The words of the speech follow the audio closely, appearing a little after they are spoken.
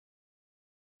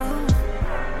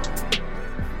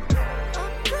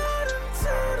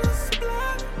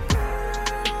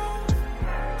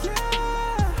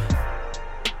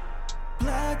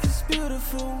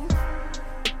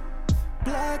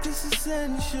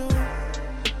essential.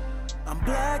 I'm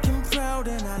black and proud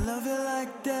and I love it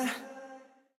like that.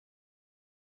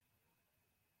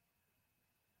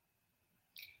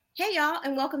 Hey y'all,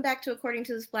 and welcome back to According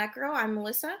to This Black Girl. I'm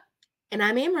Melissa. And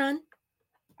I'm Amron.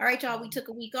 All right, y'all, we took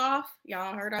a week off.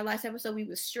 Y'all heard our last episode. We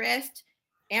was stressed.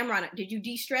 Amron, did you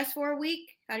de-stress for a week?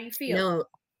 How do you feel?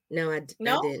 No, I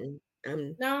didn't.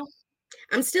 No?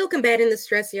 I'm still combating the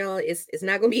stress, y'all. It's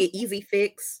not going to be an easy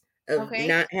fix of Okay.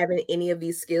 not having any of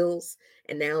these skills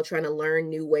and now trying to learn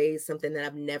new ways, something that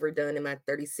I've never done in my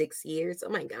 36 years. Oh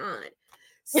my God.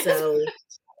 So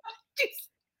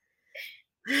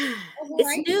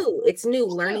it's new. It's new.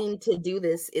 Learning to do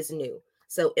this is new.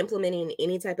 So implementing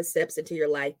any type of steps into your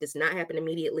life does not happen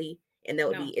immediately. And that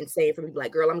would be insane for me to be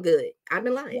like, girl, I'm good. I've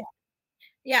been lying.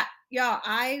 Yeah. Y'all,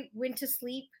 I went to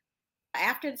sleep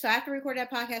after we recorded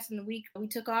that podcast in the week, we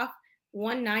took off.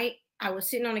 One night I was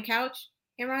sitting on the couch,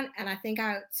 Amron, and I think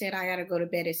I said I gotta go to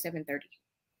bed at 7:30.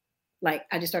 Like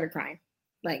I just started crying.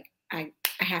 Like I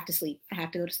have to sleep. I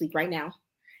have to go to sleep right now.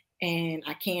 And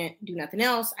I can't do nothing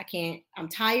else. I'm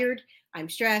tired. I'm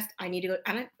stressed. I need to go.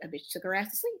 A bitch took her ass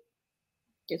to sleep.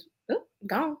 Just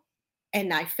gone.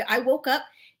 And I woke up.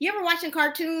 You ever watching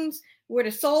cartoons where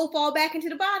the soul fall back into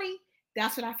the body?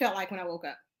 That's what I felt like when I woke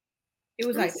up. It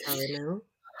was like, sorry, no.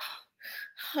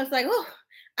 I was like, oh,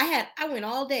 I went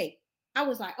all day. I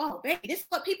was like, oh, baby, is this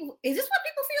what people feel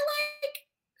like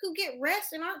who get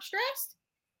rest and aren't stressed?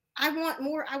 I want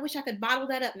more. I wish I could bottle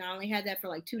that up. Now I only had that for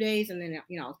like 2 days and then,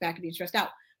 I was back to being stressed out.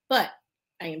 But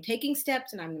I am taking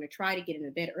steps and I'm going to try to get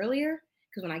into bed earlier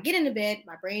because when I get into bed,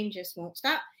 my brain just won't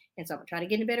stop. And so I'm going to try to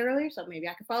get into bed earlier so maybe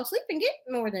I can fall asleep and get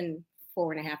more than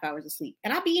 4.5 hours of sleep.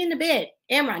 And I'll be in the bed.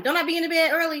 Amron, don't I be in the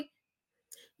bed early?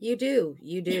 You do.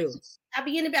 I'll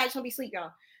be in the bed. I just want to be asleep,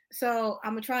 y'all. So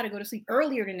I'm going to try to go to sleep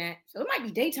earlier than that. So it might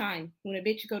be daytime when a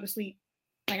bitch go to sleep.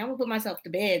 Like I'm going to put myself to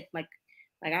bed like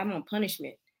I'm on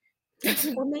punishment.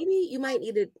 Well, maybe you might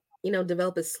need to,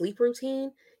 develop a sleep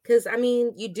routine. Because,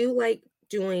 you do like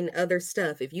doing other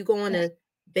stuff. If you go on to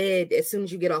bed as soon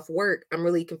as you get off work, I'm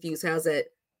really confused. How's that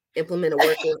implement a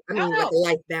work? Like a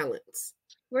life balance.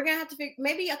 We're going to have to figure,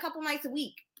 maybe a couple nights a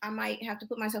week, I might have to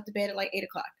put myself to bed at like 8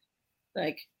 o'clock.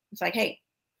 Like, it's like, hey,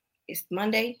 it's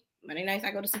Monday nights,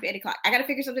 I go to sleep at 8 o'clock. I got to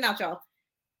figure something out, y'all.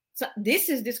 So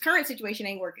this current situation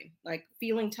ain't working. Like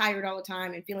feeling tired all the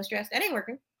time and feeling stressed, that ain't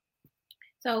working.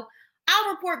 So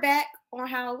I'll report back on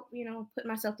how, putting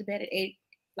myself to bed at 8,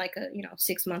 like a,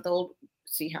 6-month-old,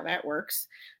 see how that works.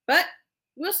 But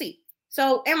we'll see.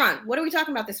 So, Amron, what are we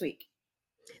talking about this week?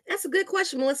 That's a good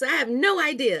question, Melissa. I have no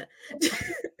idea.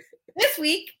 This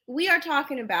week, we are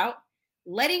talking about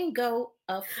letting go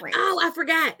of friends. Oh, I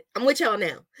forgot. I'm with y'all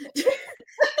now.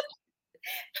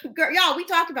 Girl, y'all, we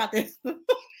talked about this.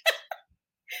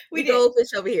 we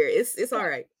goldfish over here. It's all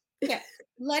right. Yeah,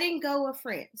 letting go of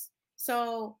friends.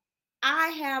 So I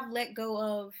have let go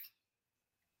of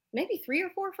maybe 3 or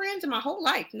 4 friends in my whole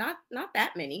life. Not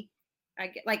that many.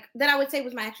 That I would say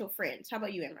was my actual friends. How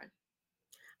about you, Amron?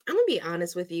 I'm gonna be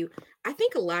honest with you. I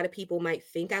think a lot of people might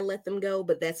think I let them go,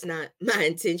 but that's not my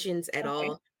intentions at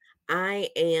all. I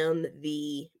am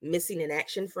the missing in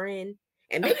action friend.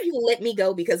 And maybe you'll let me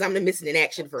go because I'm the missing in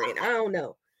action friend. I don't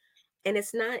know. And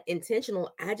it's not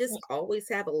intentional. I just always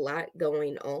have a lot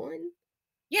going on.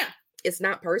 Yeah. It's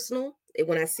not personal.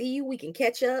 When I see you, we can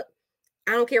catch up.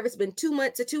 I don't care if it's been 2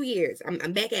 months or 2 years.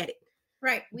 I'm back at it.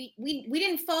 Right. We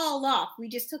didn't fall off. We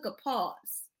just took a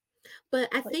pause. But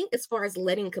I think as far as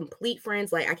letting complete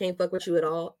friends, like I can't fuck with you at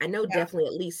all, I know definitely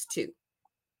at least 2.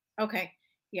 Okay.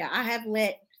 Yeah, I have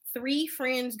let 3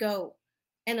 friends go.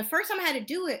 And the first time I had to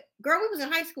do it, girl, we was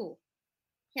in high school.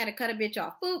 Had to cut a bitch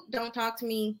off. Boop, don't talk to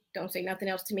me. Don't say nothing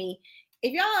else to me.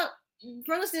 If y'all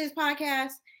listen to this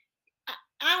podcast,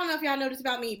 I don't know if y'all know this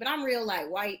about me, but I'm real like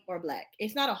white or black.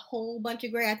 It's not a whole bunch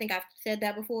of gray. I think I've said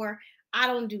that before. I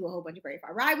don't do a whole bunch of gray. If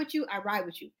I ride with you, I ride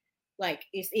with you. Like,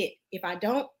 it's it. If I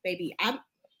don't, baby, I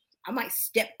might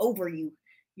step over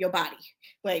your body.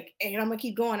 Like, and I'm going to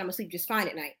keep going. I'm going to sleep just fine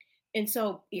at night. And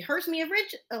so it hurts me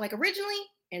originally.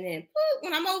 And then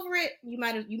when I'm over it, you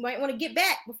might want to get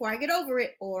back before I get over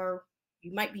it, or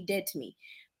you might be dead to me.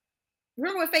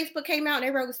 Remember when Facebook came out and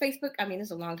everybody was Facebook? I mean, this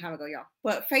is a long time ago, y'all.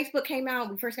 But Facebook came out,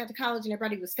 we first got to college and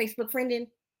everybody was Facebook friending.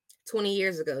 20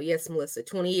 years ago. Yes, Melissa.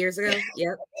 20 years ago.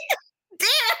 Yep.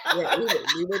 Damn. Yeah,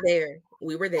 we were there.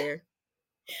 We were there.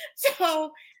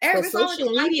 So social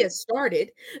media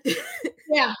started.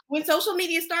 Yeah, when social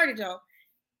media started, y'all,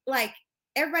 like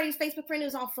everybody's Facebook friend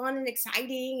was all fun and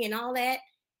exciting and all that.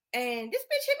 And this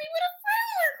bitch hit me with a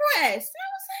friend request. And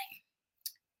I was like,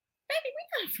 baby, we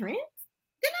not friends.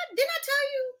 Didn't I tell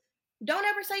you don't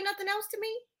ever say nothing else to me?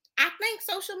 I think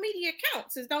social media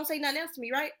counts. Is don't say nothing else to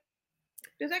me, right?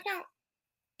 Does that count?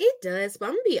 It does, but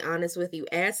I'm gonna be honest with you.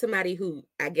 As somebody who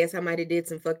I guess I might have did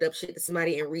some fucked up shit to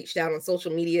somebody and reached out on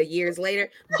social media years later,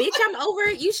 bitch, I'm over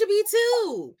it. You should be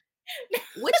too.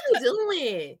 What you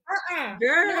doing? No,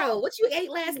 Girl, what you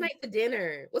ate last mm, night for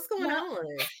dinner? What's going no, on?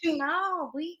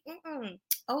 no.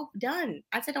 Oh, done.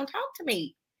 I said, don't talk to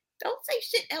me. Don't say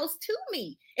shit else to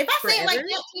me. If I say it like Forever?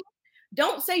 that, to you,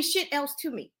 don't say shit else to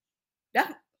me.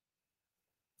 Don't,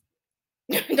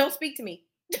 don't speak to me.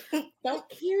 But Don't.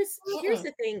 here's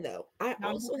the thing though. I No,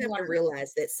 also you have to learn.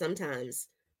 realize that sometimes,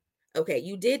 okay,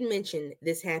 you did mention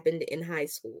this happened in high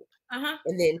school, Uh-huh.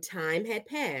 and then time had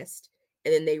passed,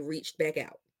 and then they reached back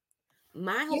out. Yeah,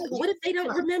 What if they don't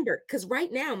uh-huh. remember? Because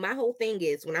right now, my whole thing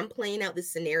is when I'm playing out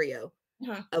this scenario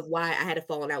Uh-huh. of why I had a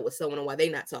falling out with someone and why they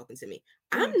not talking to me,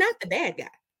 I'm Uh-huh. not the bad guy.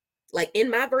 Like in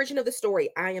my version of the story,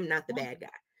 I am not the bad guy.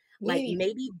 Me Like neither.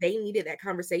 maybe they needed that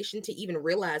conversation to even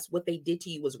realize what they did to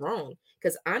you was wrong.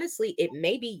 Because honestly, it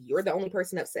may be you're the only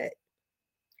person upset.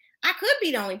 I could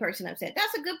be the only person upset.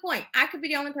 That's a good point. I could be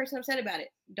the only person upset about it.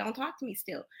 Don't talk to me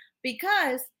still.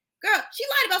 Because, girl, she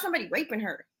lied about somebody raping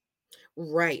her.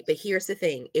 Right. But here's the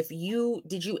thing. Did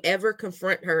you ever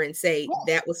confront her and say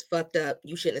that was fucked up?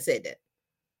 You shouldn't have said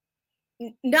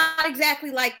that. Not exactly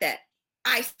like that.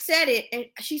 I said it, and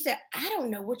she said, I don't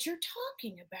know what you're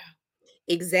talking about.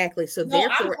 Exactly. So No, I'm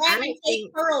therefore, having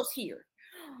fake pearls here.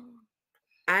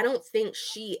 I don't think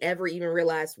she ever even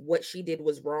realized what she did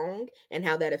was wrong and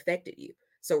how that affected you.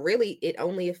 So really it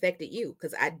only affected you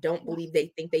because I don't believe they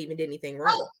think they even did anything Oh,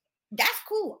 wrong. that's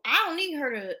cool. I don't need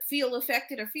her to feel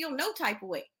affected or feel no type of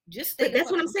way. Just stay But the that's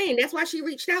fuck. what I'm saying. That's why she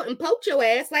reached out and poked your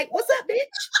ass like, "What's up,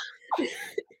 bitch?"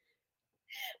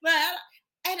 But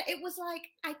and it was like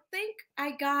I think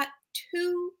I got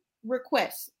 2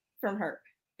 requests from her.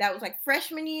 That was like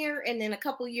freshman year, and then a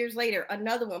couple years later,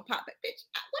 another one popped up. Bitch,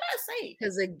 what I say?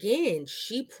 Cuz again,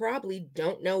 she probably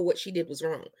don't know what she did was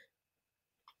wrong.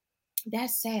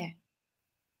 That's sad.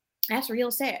 That's real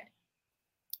sad.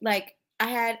 Like I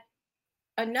had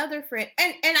another friend,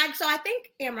 and I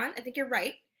think Amron, I think you're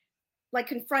right. Like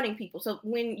confronting people. So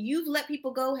when you've let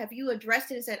people go, have you addressed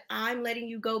it and said, "I'm letting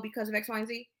you go because of X, Y, and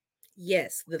Z"?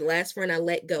 Yes, the last friend I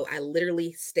let go, I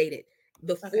literally stated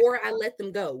Okay. before I let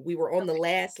them go, we were on the Okay.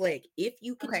 last leg. If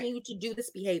you Okay. continue to do this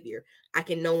behavior, I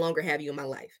can no longer have you in my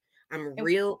life. And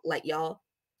Like y'all,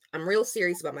 I'm real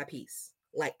serious about my peace.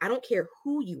 Like, I don't care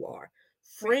who you are, right,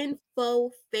 friend,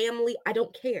 foe, family, I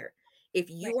don't care. If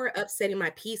right. you are upsetting my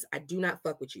peace, I do not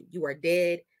fuck with you. You are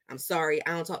dead. I'm sorry.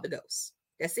 I don't talk to ghosts.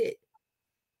 That's it.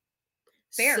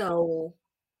 Fair. So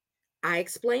I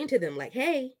explained to them, like,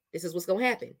 hey, this is what's gonna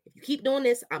happen. If you keep doing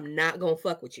this, I'm not gonna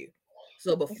fuck with you.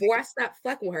 So before Okay. I stopped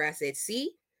fucking with her, I said,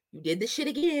 see, you did this shit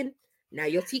again. Now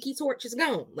your tiki torch is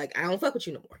gone. Like, I don't fuck with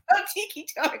you no more. Oh, Tiki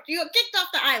Torch. You got kicked off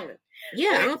the island. Yeah,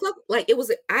 I Wait, don't fuck. Like,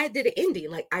 I did an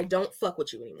ending. Like, I don't fuck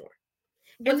with you anymore.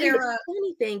 was And then there the a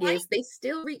funny thing fight? is, they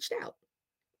still reached out.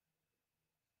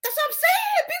 That's what I'm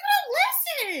saying. People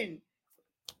don't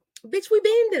listen. Bitch, we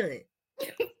been done.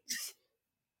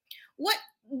 What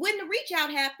when the reach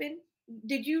out happened?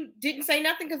 Didn't say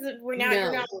nothing because you're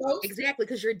No, not close. exactly,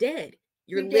 because you're dead.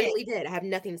 You're You're dead. literally dead. I have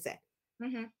nothing to say.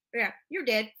 Yeah, you're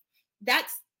dead.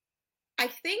 That's I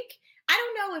think I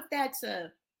don't know if that's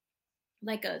a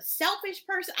like a selfish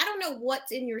person. I don't know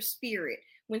what's in your spirit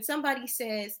when somebody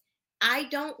says, I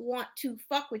don't want to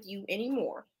fuck with you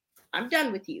anymore. I'm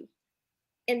done with you.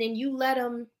 And then you let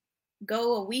them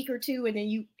go a week or two and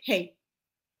then hey,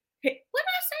 what did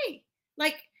I say?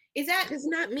 Like, is that Because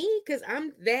not me, because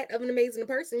I'm that of an amazing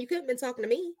person. You couldn't have been talking to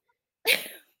me.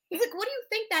 like what do you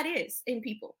think that is in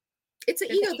people? It's an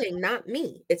Is ego that, thing, not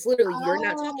me. It's literally you're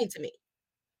not oh, talking to me.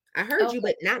 I heard you, okay,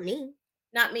 but not me.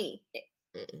 not me.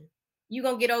 Mm-mm. You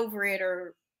gonna get over it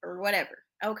or whatever.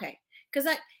 Okay. Cause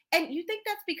I and you think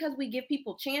that's because we give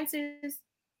people chances?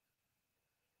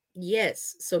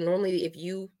 Yes. So normally, if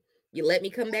you let me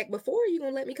come back before, you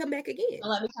gonna let me come back again.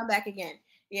 Let me come back again.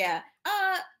 Yeah.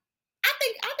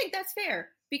 I think that's fair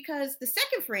because the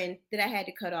second friend that I had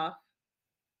to cut off,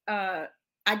 uh,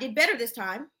 I did better this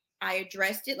time. I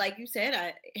addressed it, like you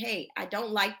said. Hey, I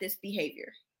don't like this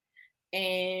behavior,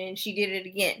 and she did it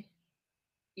again.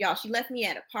 Y'all, she left me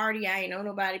at a party. I ain't know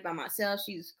nobody by myself.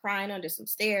 She was crying under some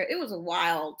stairs. It was a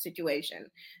wild situation,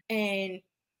 and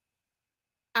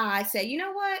I said, you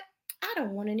know what? I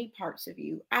don't want any parts of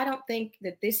you. I don't think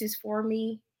that this is for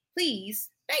me. Please,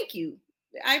 thank you.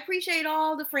 I appreciate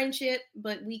all the friendship,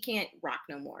 but we can't rock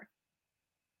no more.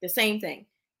 The same thing.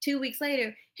 2 weeks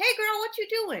later, hey girl, what you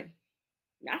doing?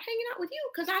 Not hanging out with you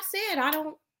because I said I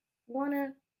don't want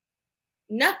to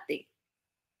nothing.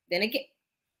 Then again,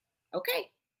 okay.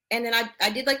 And then I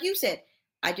did like you said,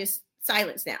 I just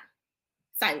silence now.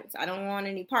 Silence. I don't want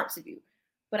any parts of you.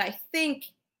 But I think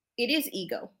it is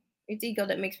ego. It's ego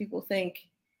that makes people think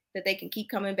that they can keep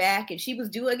coming back. And she was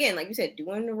doing, again, like you said,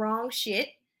 doing the wrong shit.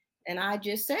 And I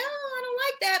just say, oh, I don't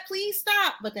like that. Please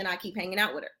stop. But then I keep hanging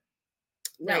out with her.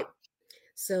 No. Right.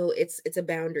 So it's a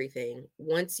boundary thing.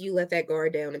 Once you let that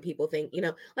guard down and people think,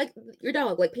 like your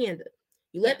dog, like Panda.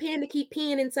 You Yeah. let Panda keep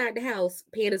peeing inside the house,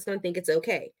 Panda's gonna think it's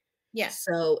okay. Yeah.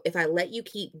 So if I let you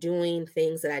keep doing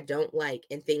things that I don't like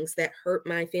and things that hurt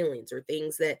my feelings or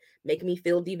things that make me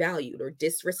feel devalued or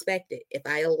disrespected, if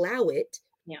I allow it,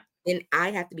 Yeah. then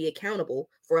I have to be accountable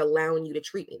for allowing you to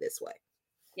treat me this way.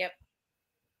 Yep.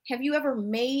 Have you ever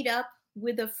made up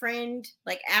with a friend,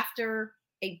 like after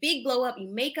a big blow up, you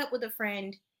make up with a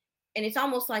friend and it's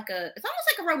almost like a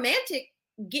romantic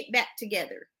get back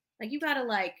together. Like you gotta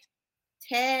like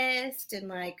test and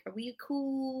like, are we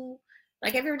cool?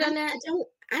 Like, have you ever I, done that?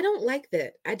 I don't like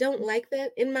that. I don't like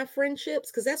that in my friendships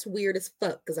because that's weird as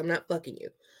fuck. Because I'm not fucking you.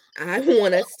 I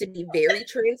want us to be very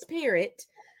transparent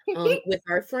with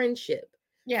our friendship.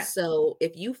 Yeah. So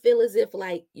if you feel as if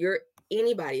like you're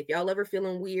anybody, if y'all ever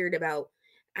feeling weird about,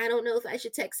 I don't know if I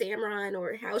should text Amron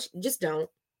or how, just don't,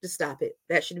 just stop it.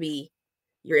 That should be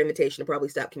your invitation to probably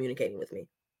stop communicating with me.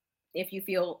 If you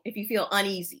feel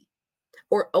uneasy.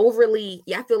 Or overly,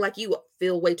 yeah, I feel like you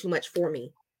feel way too much for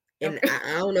me. And Okay.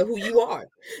 I don't know who you are.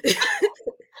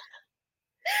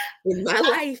 In my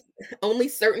life, only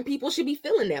certain people should be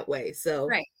feeling that way. So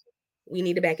Right. we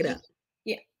need to back it up.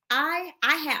 Yeah. I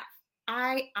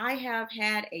have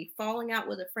had a falling out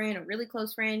with a friend, a really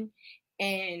close friend,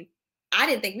 and I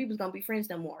didn't think we was gonna be friends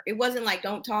no more. It wasn't like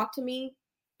don't talk to me,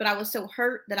 but I was so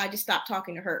hurt that I just stopped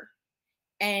talking to her.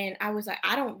 And I was like,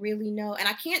 I don't really know. And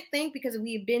I can't think because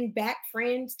we have been back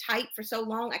friends tight for so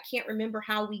long. I can't remember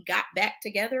how we got back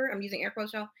together. I'm using air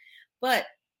quotes, y'all. But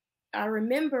I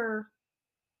remember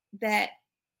that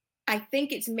I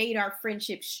think it's made our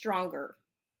friendship stronger.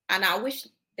 And I wish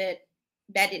that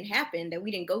that didn't happen, that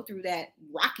we didn't go through that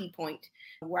rocky point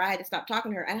where I had to stop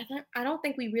talking to her. And I don't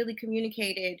think we really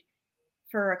communicated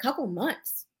for a couple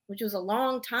months, which was a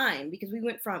long time because we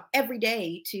went from every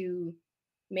day to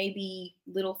maybe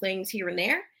little things here and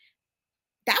there.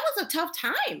 That was a tough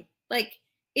time. Like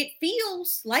it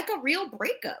feels like a real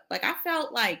breakup. Like I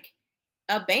felt like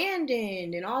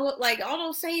abandoned and all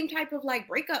those same type of like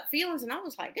breakup feelings. And I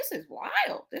was like, this is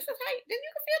wild. This is how you can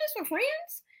feel this for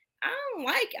friends. I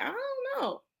don't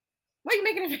know. Why are you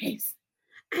making a face?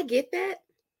 I get that.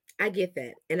 I get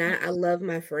that. And Yeah. I love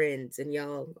my friends and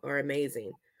y'all are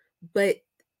amazing. But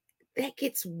that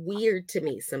gets weird to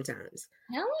me sometimes.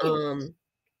 Telling you. Um,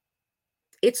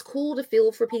 it's cool to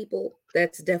feel for people.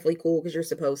 That's definitely cool because you're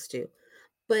supposed to.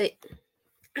 But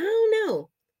I don't know.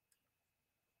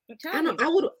 I'm telling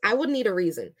you. I would need a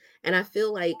reason. And I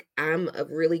feel like I'm a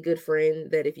really good friend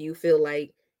that if you feel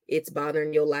like it's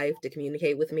bothering your life to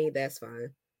communicate with me, that's fine.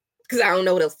 Because I don't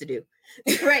know what else to do.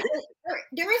 Right.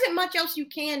 There isn't much else you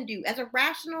can do as a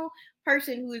rational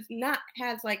person who is not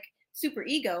has like super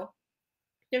ego.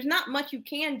 There's not much you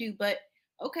can do, but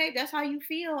okay, that's how you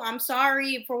feel. I'm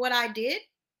sorry for what I did.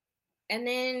 And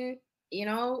then,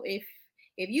 if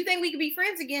you think we could be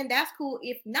friends again, that's cool.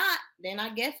 If not, then I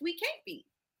guess we can't be.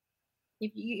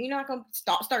 If you're not gonna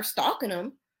start stalking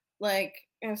them, like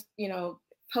as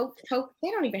poke.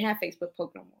 They don't even have Facebook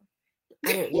poke no more.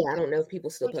 I don't know if people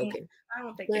still Mm-mm. poking. I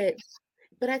don't think they But do.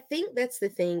 but I think that's the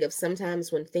thing of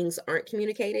sometimes when things aren't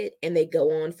communicated and they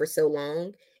go on for so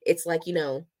long, it's like,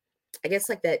 I guess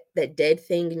like that dead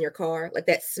thing in your car, like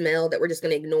that smell that we're just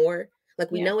gonna ignore. Like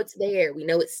we Yeah. know it's there, we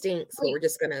know it stinks, Oh, but yeah. we're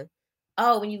just gonna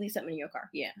Oh, when you leave something in your car.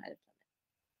 Yeah,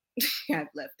 I've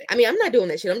left it. I mean, I'm not doing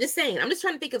that shit. I'm just saying. I'm just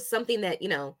trying to think of something that,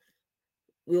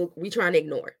 we trying to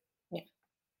ignore. Yeah.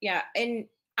 Yeah. And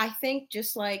I think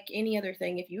just like any other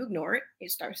thing, if you ignore it,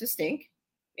 it starts to stink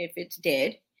if it's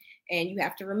dead and you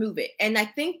have to remove it. And I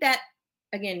think that,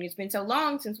 again, it's been so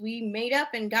long since we made up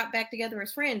and got back together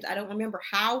as friends. I don't remember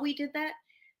how we did that,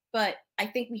 but I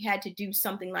think we had to do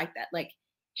something like that. Like,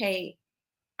 hey,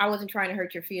 I wasn't trying to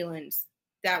hurt your feelings.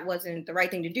 That wasn't the right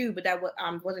thing to do, but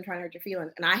wasn't trying to hurt your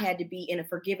feelings. And I had to be in a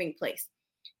forgiving place.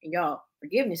 And y'all,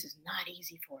 forgiveness is not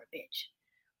easy for a bitch.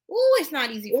 Ooh, it's not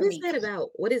easy What for is me. that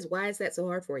about? Why is that so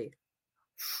hard for you?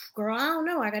 Girl, I don't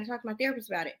know. I got to talk to my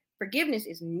therapist about it. Forgiveness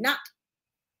is not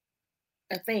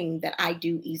a thing that I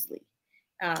do easily,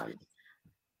 um,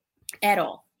 at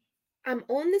all. I'm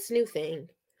on this new thing.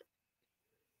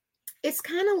 It's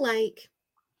kind of like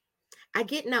I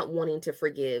get not wanting to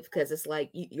forgive because it's like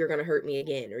you're going to hurt me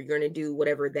again or you're going to do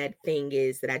whatever that thing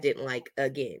is that I didn't like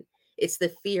again. It's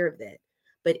the fear of that.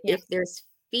 But Yeah. if there's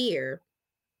fear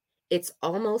it's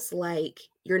almost like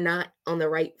you're not on the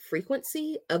right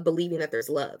frequency of believing that there's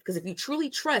love. Because if you truly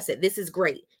trust that this is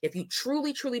great, if you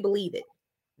truly, truly believe it,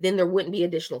 then there wouldn't be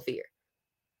additional fear.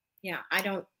 Yeah, I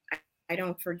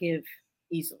don't forgive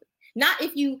easily. Not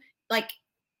if you like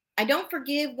I don't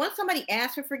forgive once somebody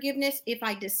asks for forgiveness. If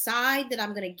I decide that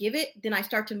I'm going to give it, then I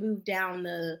start to move down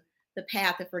the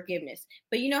path of forgiveness.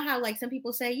 But you know how like some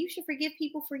people say you should forgive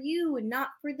people for you and not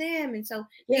for them, and so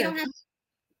Yeah,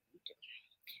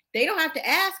 they don't have to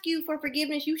ask you for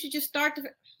forgiveness. You should just start to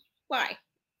why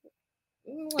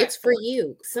what it's for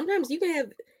you. Sometimes you can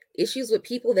have issues with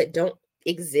people that don't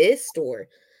exist, or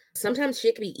sometimes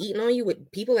shit can be eating on you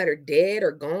with people that are dead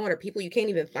or gone or people you can't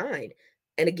even find.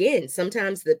 And again,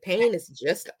 sometimes the pain is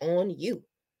just on you.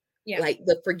 yeah Like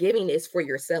the forgiving is for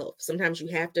yourself. Sometimes you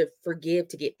have to forgive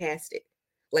to get past it.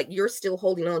 Like you're still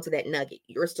holding on to that nugget.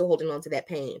 You're still holding on to that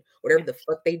pain. Whatever yeah the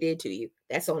fuck they did to you,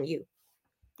 that's on you.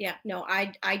 yeah no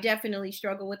I definitely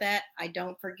struggle with that. I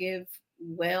don't forgive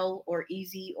well or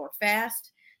easy or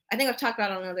fast. I think I've talked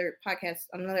about on another podcast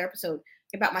on another episode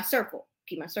about my circle.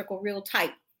 Keep my circle real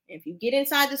tight. If you get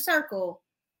inside the circle,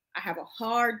 I have a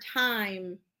hard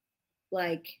time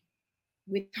like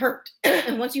with hurt.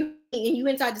 And once you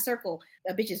inside the circle,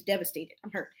 a bitch is devastated.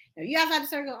 I'm hurt. Now you outside the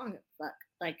circle, I'm gonna fuck.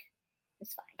 Like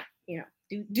it's fine. You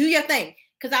know, do your thing.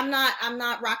 Cause I'm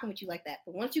not rocking with you like that.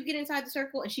 But once you get inside the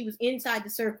circle, and she was inside the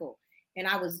circle, and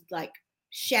I was like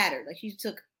shattered. Like she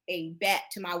took a bat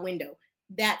to my window.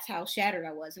 That's how shattered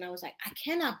I was. And I was like, I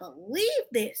cannot believe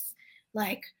this.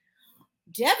 Like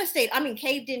devastated. I mean,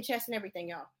 caved in chest and everything,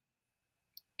 y'all.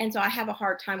 And so I have a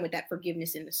hard time with that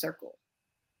forgiveness in the circle.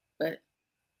 But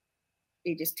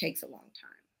it just takes a long time.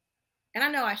 And I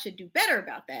know I should do better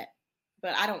about that,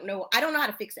 but I don't know how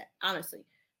to fix that, honestly.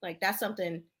 Like that's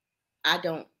something I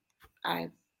don't I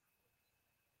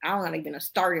not even a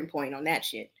starting point on that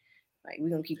shit. Like we're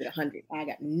gonna keep it 100. I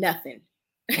got nothing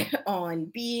on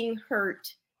being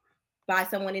hurt by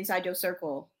someone inside your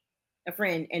circle, a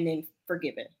friend, and then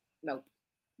forgive it. Nope.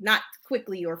 Not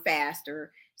quickly or fast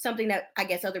or something that I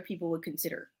guess other people would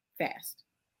consider fast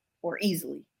or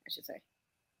easily, I should say.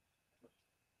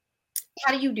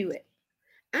 How do you do it?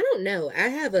 I don't know. I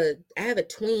have a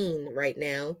tween right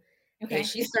now, and Okay.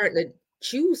 she's starting to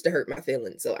choose to hurt my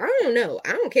feelings. So I don't know.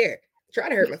 I don't care. Try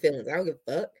to hurt my feelings. I don't give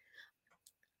a fuck.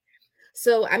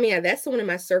 So I mean, that's the one in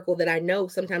my circle that I know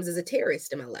sometimes is a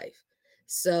terrorist in my life.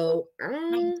 So I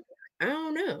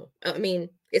don't know. I mean,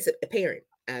 it's a parent.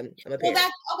 I'm a Well, parent.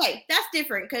 that's okay. That's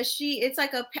different because it's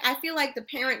like I feel like the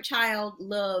parent child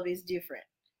love is different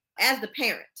as the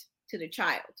parent to the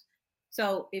child.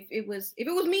 So if it was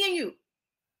me and you,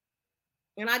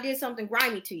 and I did something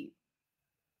grimy to you,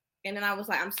 and then I was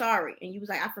like, I'm sorry, and you was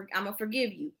like, I'm gonna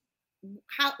forgive you.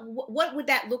 What would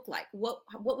that look like? What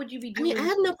would you be I mean, I doing?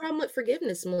 have no problem with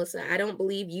forgiveness, Melissa. I don't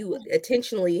believe you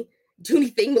intentionally do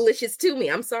anything malicious to me.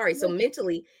 I'm sorry. So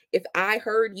mentally, if I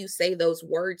heard you say those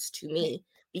words to me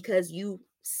because you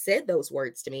said those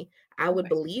words to me, I would Okay,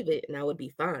 believe it and I would be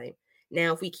fine.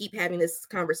 Now, if we keep having this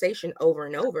conversation over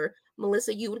and over,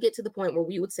 Melissa, you would get to the point where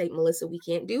we would say, Melissa, we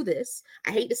can't do this.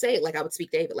 I hate to say it like I would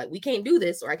speak David, like we can't do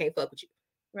this or I can't fuck with you.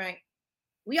 right.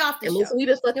 We off the And show. Melissa, we've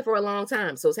been fucking for a long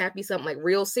time. So it's have to be something like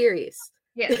real serious.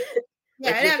 Yeah, yeah.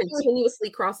 Like It we're actually, continuously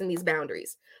crossing these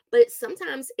boundaries. But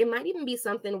sometimes it might even be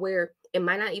something where it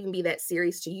might not even be that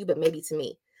serious to you, but maybe to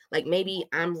me. Like maybe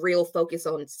I'm real focused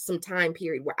on some time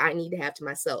period where I need to have to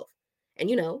myself. And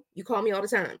you call me all the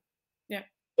time. yeah.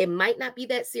 It might not be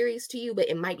that serious to you, but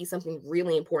it might be something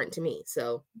really important to me.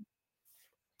 So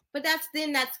But that's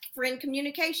friend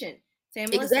communication. Say,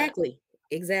 Melissa, exactly.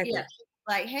 yeah, Exactly.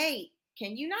 like, hey,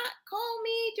 can you not call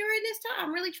me during this time?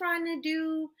 I'm really trying to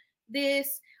do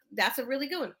this. That's a really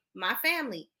good one. My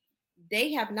family,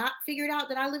 they have not figured out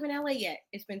that I live in LA yet.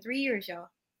 It's been 3 years, y'all,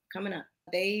 coming up.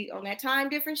 They on that time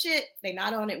different shit. They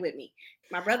not on it with me.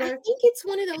 My I brother, think it's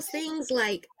one of those things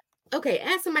like, okay,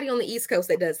 ask somebody on the East Coast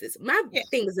that does this. My yeah,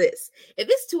 thing is this: if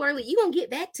it's too early, you're gonna get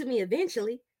back to me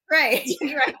eventually. right,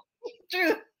 right,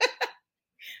 true.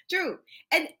 True.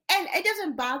 And it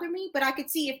doesn't bother me, but I could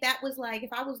see if that was like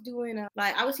if I was doing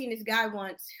like I was seeing this guy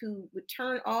once who would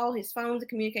turn all his phones and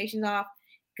communications off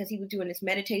because he was doing this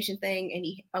meditation thing and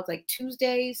I was like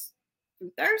Tuesdays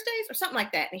through Thursdays or something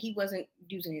like that. And he wasn't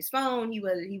using his phone. He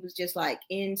was just like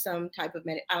in some type of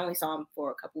I only saw him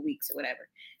for a couple weeks or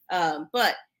whatever.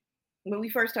 But when we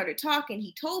first started talking,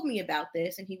 he told me about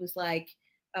this and he was like,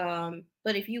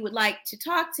 but if you would like to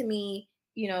talk to me,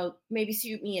 maybe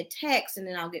shoot me a text and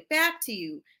then I'll get back to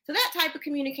you. So that type of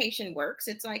communication works.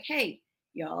 It's like, hey,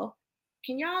 y'all,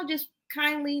 can y'all just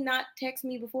kindly not text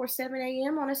me before 7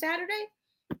 a.m. on a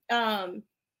Saturday?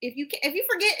 if you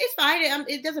forget, it's fine.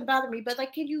 It doesn't bother me. But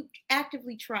like, can you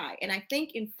actively try? And I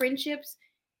think in friendships,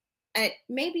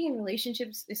 maybe in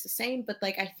relationships, it's the same. But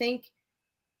like, I think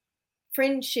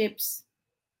friendships,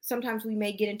 sometimes we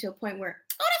may get into a point where,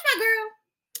 oh, that's my girl.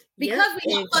 Yep, Because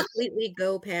we not and completely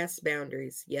go past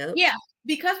boundaries. Yep. yeah,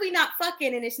 because we not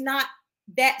fucking and it's not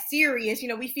that serious.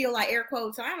 We feel like air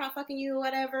quotes, I'm not fucking you,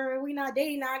 whatever. We not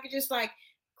dating. I could just like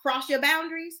cross your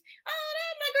boundaries. Oh,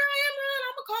 that's my girl. I'm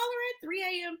gonna call her at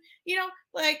 3 a.m.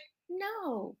 Like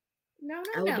no.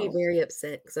 I would be very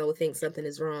upset because I would think something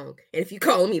is wrong. And if you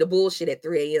call me the bullshit at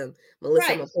 3 a.m.,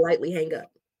 Melissa, I'm gonna politely hang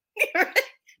up.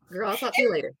 Girl, I'll talk to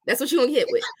you later. That's what you're gonna hit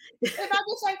with. If I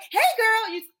just like, hey girl,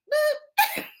 you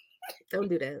boop. Don't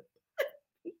do that.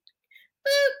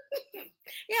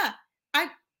 Yeah, I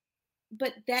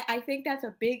think that's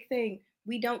a big thing.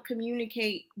 We don't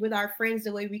communicate with our friends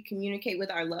the way we communicate with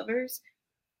our lovers,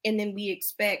 and then we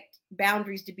expect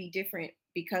boundaries to be different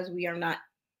because we are not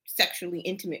sexually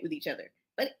intimate with each other.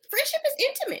 But friendship is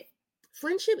intimate.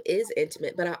 Friendship is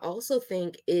intimate, but I also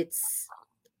think it's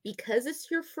because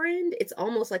it's your friend, it's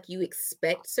almost like you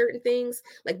expect certain things.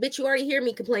 Like, bitch, you already hear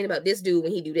me complain about this dude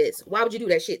when he do this. Why would you do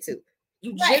that shit too?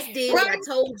 You just did what I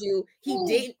told you he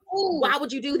did. Why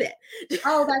would you do that?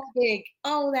 Oh, that's big.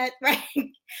 Oh, that's right.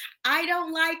 I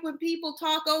don't like when people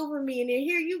talk over me and then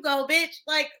here you go, bitch.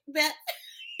 Like that.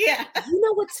 Yeah. You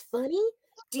know what's funny?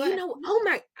 Do you know? Oh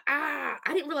my, I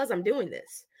didn't realize I'm doing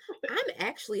this. I'm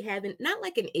actually having not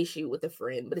like an issue with a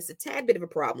friend, but it's a tad bit of a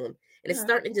problem. And it's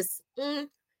starting to just, hit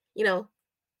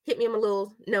me on my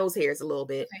little nose hairs a little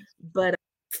bit. Okay. But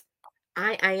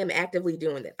I am actively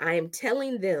doing that. I am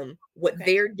telling them what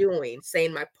they're doing,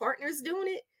 saying my partner's doing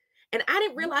it. And I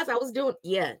didn't realize I was doing,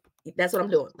 yeah, that's what I'm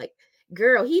doing. Like,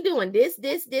 girl, he doing this,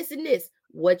 and this.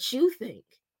 What you think?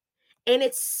 And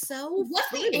it's so What's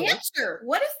funny. The answer?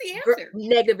 What is the answer? Girl,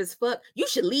 negative as fuck. You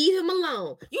should leave him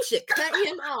alone. You should cut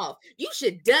him off. You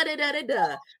should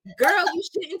da-da-da-da-da. Girl, you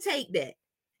shouldn't take that.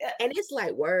 And it's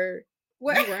like, word.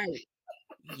 You right.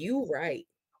 You right.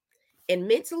 And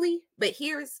mentally, but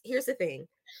here's the thing.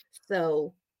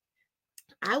 So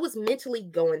I was mentally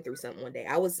going through something one day.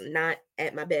 I was not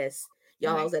at my best.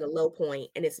 Y'all, I was at a low point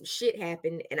and then some shit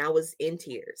happened and I was in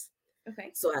tears.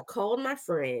 Okay. So I called my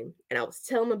friend and I was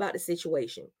telling him about the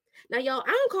situation. Now, y'all,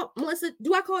 I don't call Melissa.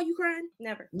 Do I call you crying?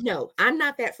 Never. No, I'm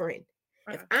not that friend.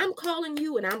 If I'm calling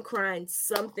you and I'm crying,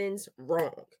 something's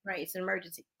wrong. Right. It's an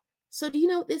emergency. So do you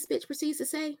know what this bitch proceeds to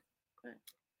say? Right.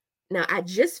 Now, I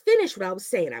just finished what I was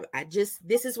saying.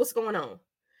 This is what's going on.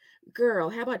 Girl,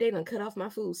 how about they done cut off my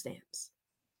food stamps?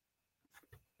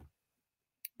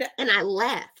 And I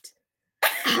laughed.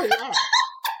 And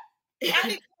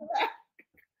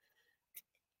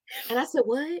I said,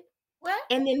 what? What?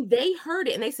 And then they heard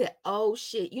it and they said, oh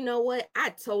shit, you know what?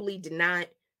 I totally did not.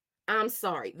 I'm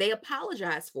sorry. They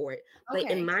apologized for it. Okay.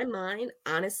 But in my mind,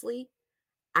 honestly,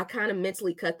 I kind of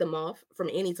mentally cut them off from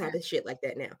any type of shit like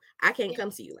that now. I can't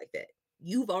come to you like that.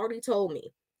 You've already told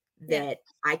me that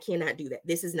I cannot do that.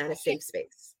 This is not a safe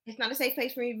space. It's not a safe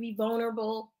place for me to be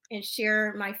vulnerable and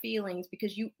share my feelings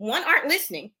because you, aren't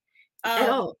listening. At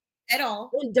all.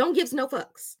 And don't give no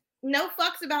fucks. No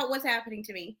fucks about what's happening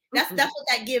to me. That's what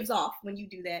that gives off when you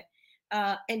do that.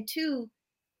 And two,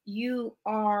 you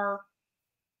are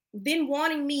then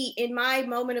wanting me in my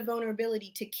moment of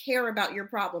vulnerability to care about your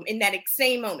problem in that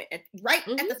same moment, at the same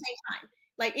time.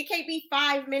 Like it can't be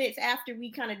 5 minutes after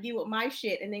we kind of deal with my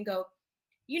shit and then go,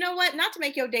 you know what? Not to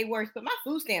make your day worse, but my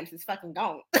food stamps is fucking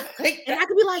gone. Like, and I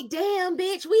could be like, damn,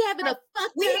 bitch, we having a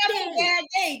fucking a bad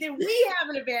day. Then we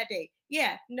having a bad day.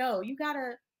 Yeah, no, you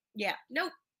gotta, no.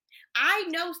 I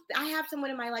know I have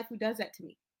someone in my life who does that to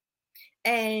me.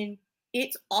 And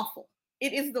it's awful.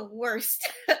 It is the worst.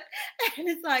 And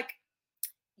it's like,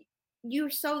 you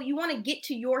want to get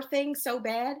to your thing so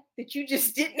bad that you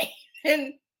just didn't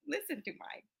even listen to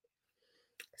mine.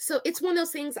 So it's one of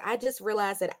those things I just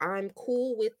realized that I'm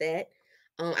cool with that.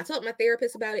 I told my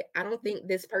therapist about it. I don't think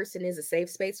this person is a safe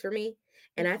space for me.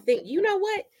 And I think, you know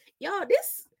what, y'all,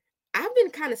 I've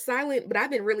been kind of silent, but I've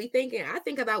been really thinking. I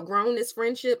think I've outgrown this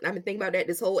friendship. I've been thinking about that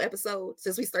this whole episode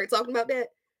since we started talking about that.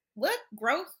 What?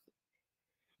 Growth?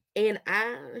 And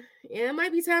it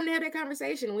might be time to have that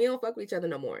conversation. We don't fuck with each other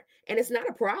no more. And it's not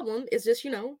a problem. It's just,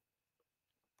 you're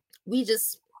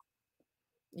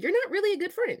not really a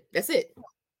good friend. That's it.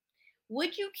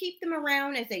 Would you keep them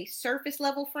around as a surface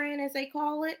level friend, as they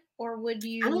call it? Or would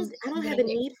you? I don't have a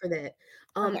need for that.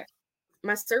 Okay.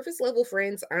 My surface level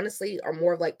friends, honestly, are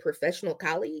more of like professional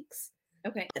colleagues.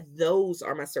 Okay. Those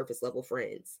are my surface level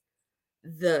friends.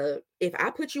 If I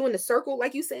put you in the circle,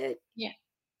 like you said, yeah.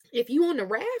 If you on the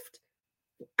raft,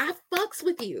 I fucks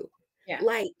with you. Yeah.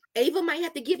 Like, Ava might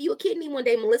have to give you a kidney one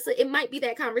day, Melissa. It might be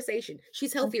that conversation.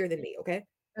 She's Okay. healthier than me, okay?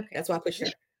 Okay. That's why I pushed her.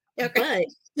 Okay.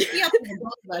 But He up for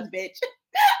both of us, bitch.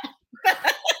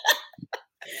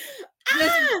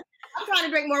 Listen, ah, I'm trying to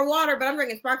drink more water, but I'm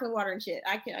drinking sparkling water and shit.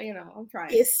 I can't, I'm trying.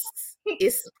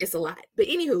 it's a lot. But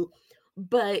anywho,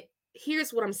 but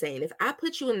here's what I'm saying. If I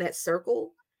put you in that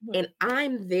circle and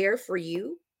I'm there for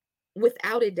you,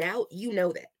 without a doubt, you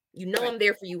know that. You know Right. I'm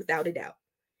there for you without a doubt.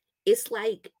 It's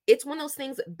like it's one of those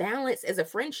things, balance as a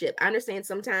friendship. I understand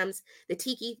sometimes the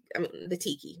tiki,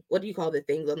 what do you call the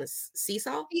things on the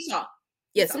seesaw? Seesaw.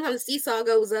 Yeah, sometimes the seesaw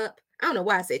goes up. I don't know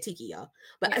why I said tiki, y'all,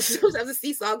 but Yeah. sometimes the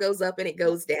seesaw goes up and it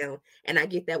goes down. And I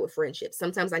get that with friendships.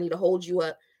 Sometimes I need to hold you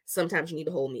up. Sometimes you need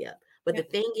to hold me up. But Yeah. the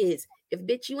thing is, if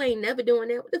bitch, you ain't never doing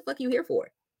that, what the fuck you here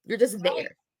for? You're just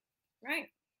there. Right.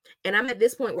 And I'm at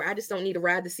this point where I just don't need to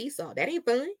ride the seesaw. That ain't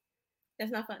fun.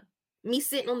 That's not fun. Me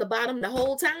sitting on the bottom the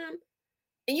whole time.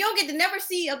 And you don't get to never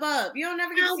see above. You don't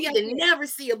never get I to don't see get up to here. never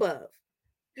see above.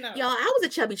 No. Y'all, I was a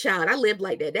chubby child. I lived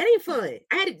like that. That ain't fun.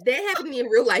 That happened to me in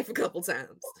real life a couple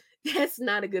times. That's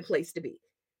not a good place to be.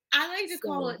 I like to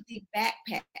call it the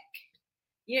backpack.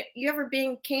 You ever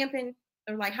been camping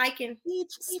or like hiking?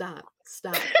 Bitch, stop.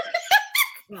 Stop.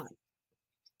 Who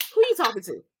you talking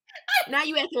to? Now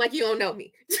you acting like you don't know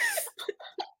me.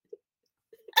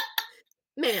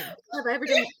 Ma'am, have I ever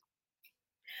done?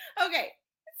 Okay.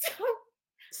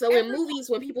 So in movies,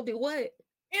 when people do what?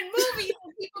 In movies,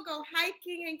 when people go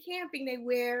hiking and camping, they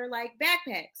wear like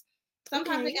backpacks.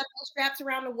 Sometimes they got those straps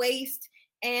around the waist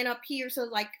and up here, so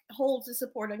like holds the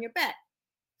support on your back.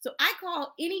 So I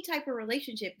call any type of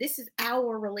relationship, this is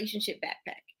our relationship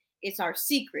backpack. It's our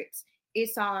secrets.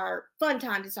 It's our fun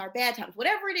times. It's our bad times.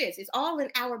 Whatever it is, it's all in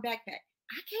our backpack.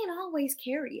 I can't always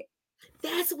carry it.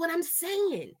 That's what I'm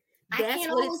saying. That's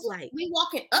what it's like. We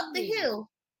walking up the hill.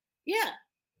 Yeah.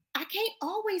 I can't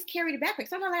always carry the backpack.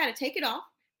 Sometimes I got to take it off,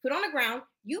 put it on the ground,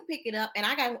 you pick it up, and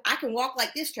I can walk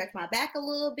like this, stretch my back a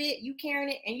little bit, you carrying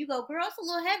it, and you go, girl, it's a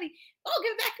little heavy. Oh,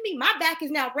 give it back to me. My back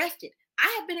is now rested.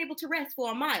 I have been able to rest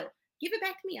for a mile. Give it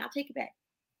back to me. I'll take it back.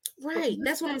 Right.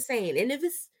 That's what I'm saying. And that's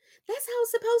how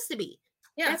it's supposed to be.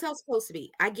 Yeah. That's how it's supposed to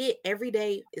be. I get every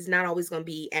day is not always going to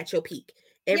be at your peak.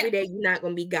 Every day you're not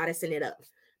going to be goddessing it up.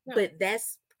 No. But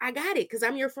I got it because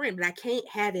I'm your friend, but I can't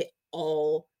have it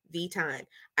all the time.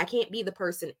 I can't be the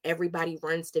person everybody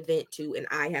runs to vent to and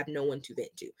I have no one to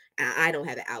vent to. And I don't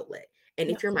have an outlet. And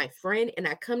if you're my friend and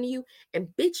I come to you and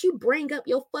bitch, you bring up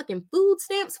your fucking food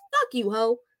stamps, fuck you,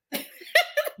 hoe.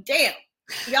 Damn.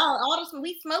 Y'all, all this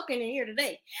we smoking in here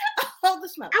today. All the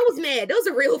smoke. I was mad. Those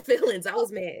are real feelings. I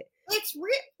was mad. It's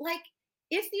real. Like,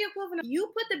 it's the equivalent of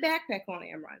you put the backpack on,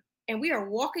 Amron, and we are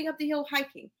walking up the hill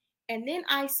hiking. And then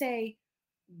I say,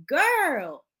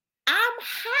 girl, I'm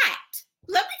hot.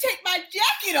 Let me take my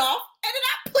jacket off and then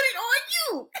I put it on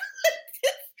you.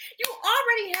 You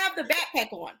already have the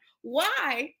backpack on.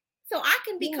 Why? So I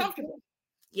can be comfortable.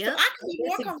 Yeah. So I can be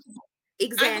more comfortable.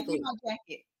 Exactly. I can my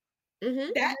jacket.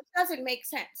 Mm-hmm. That doesn't make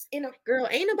sense. Girl,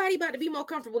 ain't nobody about to be more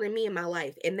comfortable than me in my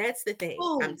life. And that's the thing.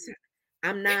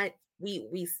 I'm not,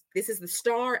 this is the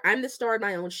star. I'm the star of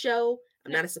my own show.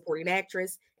 I'm not a supporting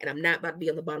actress. And I'm not about to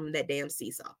be on the bottom of that damn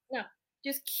seesaw. No.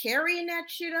 Just carrying that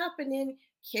shit up and then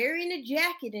carrying the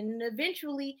jacket, and then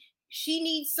eventually she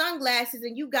needs sunglasses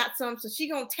and you got some, so she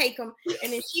gonna take them,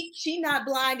 and then she not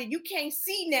blind and you can't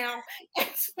see now.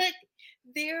 It's like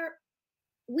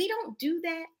we don't do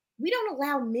that. We don't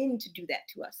allow men to do that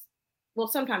to us. Well,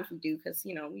 sometimes we do because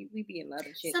we be in love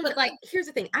and shit. But like, here's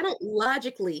the thing: I don't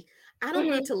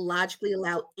need to logically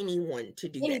allow anyone to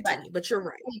do that to me. But you're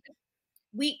right.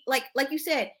 We like you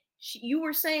said, you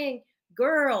were saying,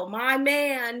 girl, my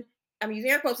man. I'm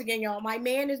using air quotes again, y'all. My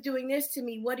man is doing this to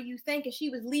me. What do you think? And she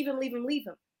was leave him.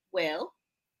 Well,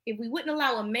 if we wouldn't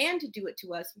allow a man to do it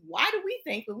to us, why do we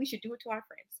think that we should do it to our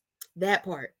friends? That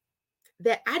part.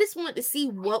 That I just want to see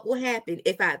what will happen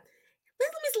if I let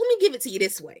me give it to you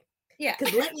this way. Yeah.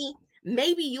 Because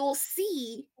maybe you'll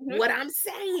see what I'm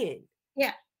saying.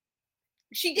 Yeah.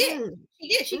 She did. She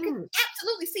did. She could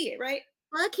absolutely see it, right?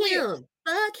 Fuck him.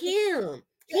 Fuck him.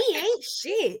 He ain't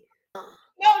shit.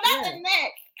 No, not the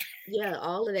neck. Yeah,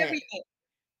 all of that. Everything.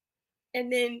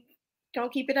 And then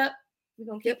don't keep it up. We're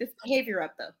gonna keep this behavior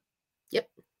up though. Yep.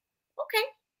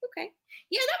 Okay.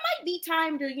 Yeah, that might be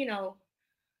time to,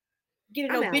 get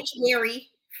an obituary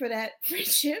for that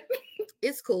friendship.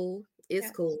 It's cool. It's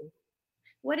cool.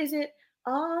 What is it?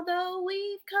 Although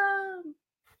we've come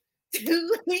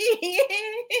to the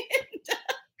end.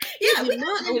 Yeah, we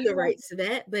don't own the rights to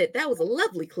that, but that was a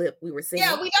lovely clip we were singing.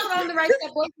 Yeah, we don't own the rights to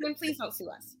that. Boyfriend, please don't sue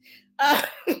us.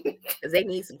 Because they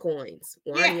need some coins.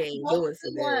 Wanya ain't doing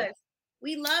so good.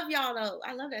 We love y'all though.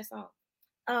 I love that song.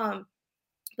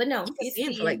 But no, You can it's see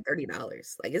him for like seeing.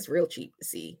 $30. Like it's real cheap to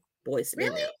see boys sitting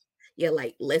Really? out. Yeah,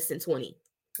 like less than 20.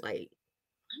 Like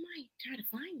I might try to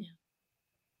find them.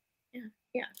 Yeah,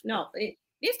 yeah. No,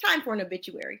 it's time for an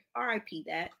obituary. R.I.P.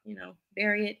 That,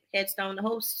 bury it, headstone, the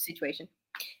whole situation.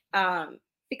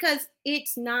 Because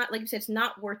it's not, like you said, it's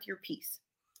not worth your peace.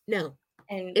 no,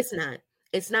 And it's not.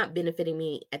 It's not benefiting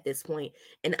me at this point.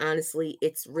 And honestly,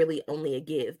 it's really only a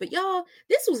give. But y'all,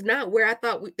 this was not where I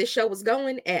thought the show was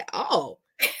going at all.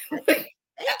 Thank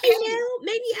you. hey,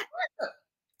 Now,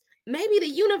 maybe the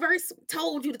universe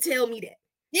told you to tell me that.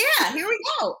 yeah, here we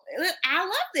go. I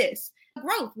love this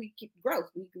growth. We keep growth.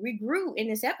 We grew in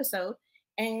this episode,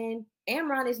 and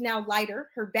Amron is now lighter.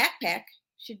 Her backpack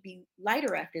should be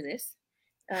lighter after this.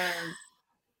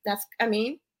 I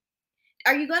mean,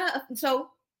 are you gonna?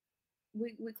 So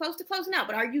we close to closing out,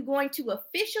 but are you going to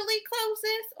officially close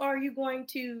this, or are you going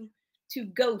to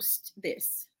ghost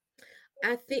this?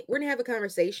 I think we're gonna have a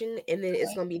conversation, and then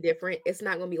it's gonna be different. It's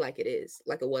not gonna be like it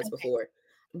was Okay. before,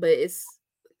 but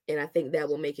and I think that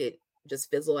will make it just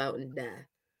fizzle out and die.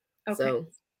 Okay. So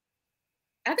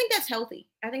I think that's healthy.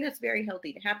 I think that's very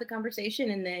healthy to have the conversation,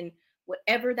 and then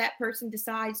whatever that person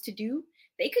decides to do,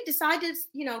 they could decide to,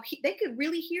 they could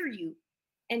really hear you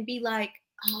and be like,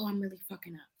 "Oh, I'm really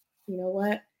fucking up. You know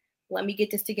what? Let me get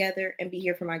this together and be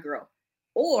here for my girl."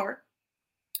 Or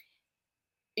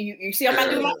you see, I'm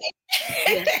not doing my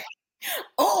thing.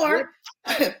 Or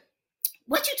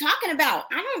what you talking about?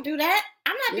 I don't do that.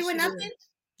 I'm not doing nothing.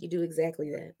 You do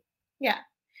exactly that. Yeah.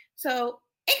 So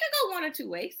it could go one or two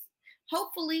ways.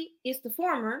 Hopefully it's the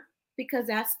former, because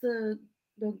that's the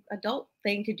adult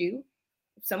thing to do.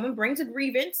 If someone brings a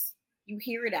grievance, you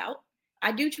hear it out.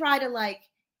 I do try to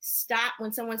stop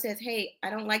when someone says, "Hey, I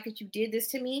don't like that you did this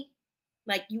to me."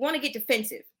 Like, you want to get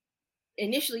defensive.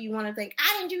 Initially, you want to think,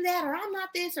 "I didn't do that," or "I'm not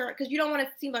this," or because you don't want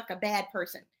to seem like a bad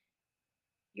person.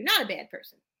 You're not a bad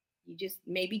person. You just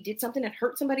maybe did something that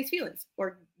hurt somebody's feelings,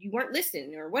 or you weren't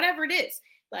listening, or whatever it is.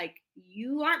 Like,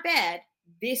 you aren't bad.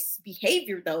 This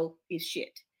behavior, though, is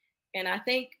shit. And I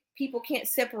think people can't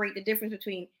separate the difference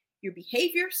between your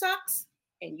behavior sucks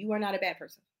and you are not a bad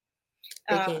person.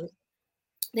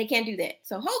 They can't do that.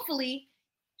 So hopefully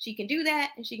she can do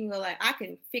that, and she can go I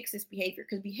can fix this behavior,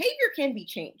 because behavior can be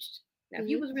changed. Now, if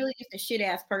you was really just a shit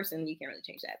ass person, you can't really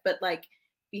change that. But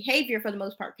behavior for the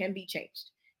most part can be changed.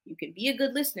 You can be a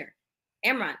good listener.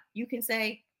 Amron, you can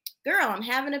say, "Girl, I'm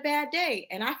having a bad day,"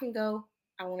 and I can go,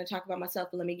 "I want to talk about myself,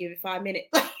 but let me give it 5 minutes."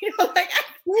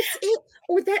 That's it.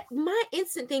 Or that my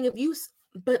instant thing of use.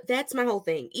 But that's my whole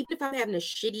thing. Even if I'm having a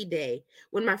shitty day,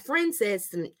 when my friend says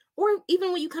to me, or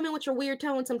even when you come in with your weird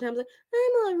tone, sometimes "I'm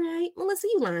all right." Melissa,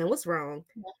 you lying. What's wrong?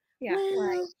 Yeah. Well,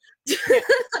 right.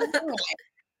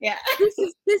 Yeah.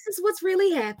 this is what's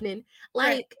really happening.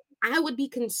 Right. I would be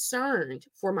concerned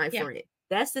for my friend.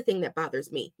 That's the thing that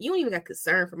bothers me. You don't even got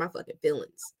concern for my fucking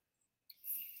feelings.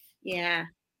 Yeah.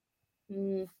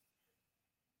 That's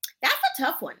a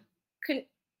tough one. Because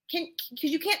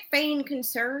you can't feign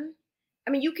concern. I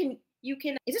mean, you can.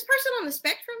 Is this person on the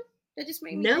spectrum? That just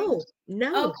made me think?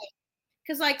 No. Okay.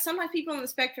 Because sometimes people on the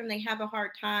spectrum, they have a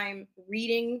hard time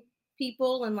reading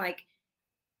people, and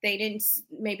they didn't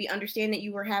maybe understand that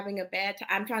you were having a bad time.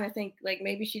 I'm trying to think,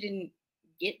 maybe she didn't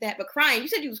get that, but crying. You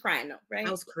said you was crying though, right?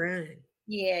 I was crying.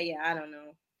 Yeah. I don't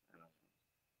know.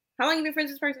 How long have you been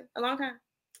friends with this person? A long time?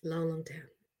 Long time.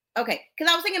 Okay.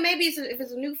 Because I was thinking maybe if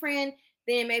it's a new friend,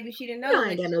 then maybe she didn't know. No, I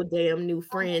ain't got no damn new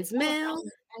friends, Mel.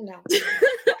 I know.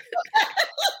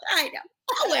 I know.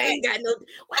 Oh, I ain't got no.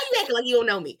 Why you acting like you don't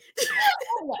know me?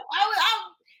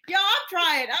 I'm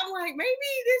trying. I'm like, maybe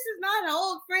this is not an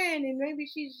old friend, and maybe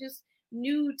she's just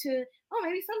new to. Oh,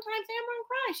 maybe sometimes Amron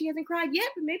cries. She hasn't cried yet,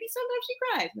 but maybe sometimes she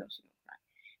cries. No, she don't cry.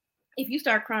 If you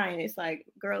start crying, it's like,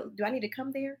 girl, do I need to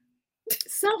come there?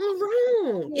 Something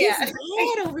wrong. Yeah. It's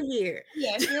bad over here.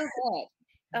 Yeah, it's real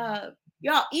bad.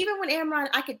 Y'all, even when Amron,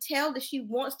 I could tell that she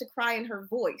wants to cry in her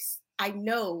voice. I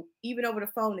know, even over the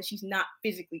phone, that she's not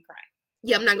physically crying.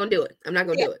 Yeah, I'm not gonna do it. I'm not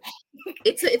gonna do it.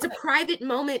 It's a private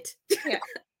moment. Yeah.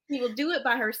 She will do it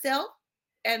by herself,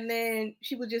 and then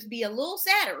she will just be a little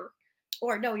sadder.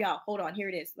 Or no, y'all, hold on. Here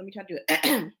it is. Let me try to do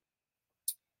it.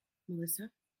 Melissa.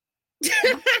 Did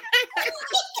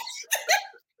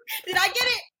I get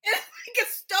it? It's like a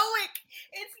stoic.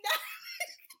 It's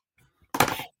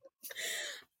not.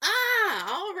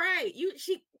 All right.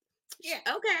 Yeah.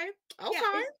 Okay.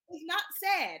 Yeah, it's not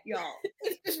sad, y'all.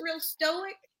 It's just real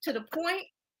stoic, to the point.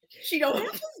 She don't.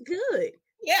 That was good.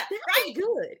 Yeah, that right. was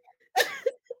good.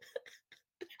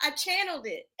 I channeled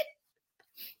it.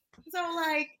 So,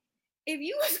 if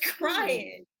you was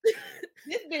crying,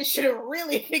 this bitch should have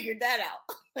really figured that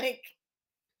out.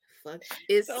 fuck?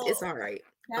 It's So all right.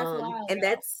 that's wild, And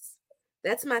y'all.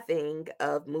 that's my thing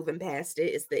of moving past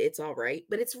it is that it's all right,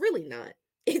 but it's really not.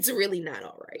 It's really not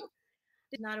all right.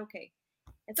 It's not okay.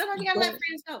 And sometimes you gotta let But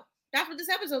friends go. That's what this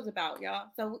episode's about, y'all.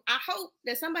 So I hope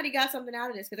that somebody got something out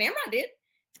of this because Amron did.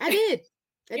 I did.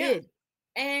 I Yeah. did.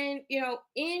 And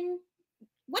in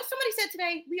what somebody said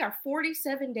today, we are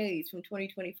 47 days from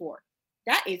 2024.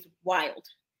 That is wild.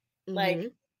 Like,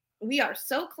 Mhm. we are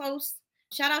so close.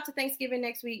 Shout out to Thanksgiving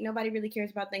next week. Nobody really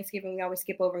cares about Thanksgiving. We always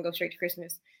skip over and go straight to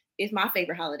Christmas. It's my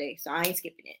favorite holiday, so I ain't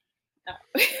skipping it. But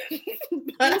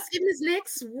Thanksgiving is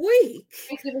next week.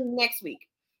 Thanksgiving next week.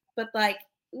 But like,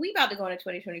 we about to go into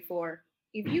 2024.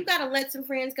 If you gotta let some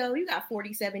friends go, you got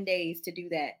 47 days to do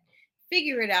that.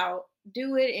 Figure it out.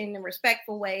 Do it in a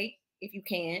respectful way if you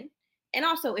can. And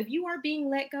also, if you are being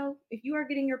let go, if you are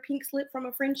getting your pink slip from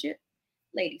a friendship,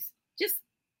 ladies, just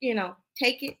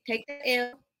take it, take the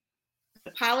L,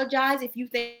 apologize if you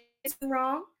think it's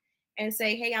wrong, and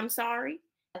say, "Hey, I'm sorry.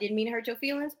 I didn't mean to hurt your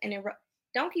feelings." And then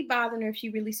don't keep bothering her if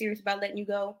she's really serious about letting you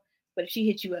go. But if she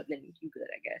hits you up, then you good,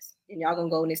 I guess. And y'all gonna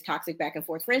go in this toxic back and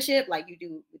forth friendship like you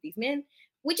do with these men,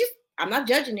 which is, I'm not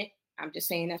judging it. I'm just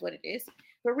saying that's what it is.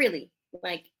 But really,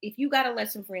 like, if you gotta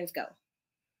let some friends go,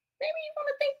 maybe you want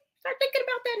to start thinking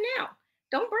about that now.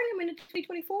 Don't bring them into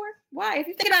 2024. Why? If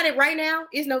you think about it right now,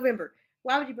 it's November.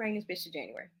 Why would you bring this bitch to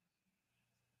January?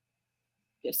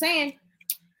 Just saying.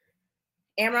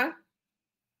 Amron?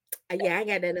 Yeah, I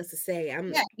got nothing else to say.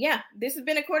 Yeah. This has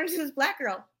been According to This Black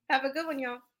Girl. Have a good one,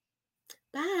 y'all.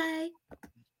 Bye.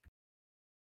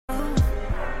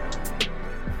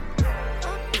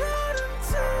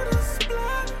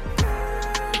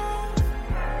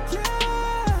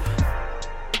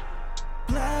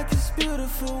 Black is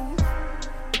beautiful.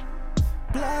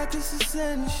 Black is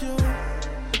essential.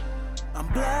 I'm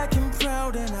black and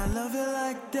proud and I love it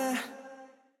like that.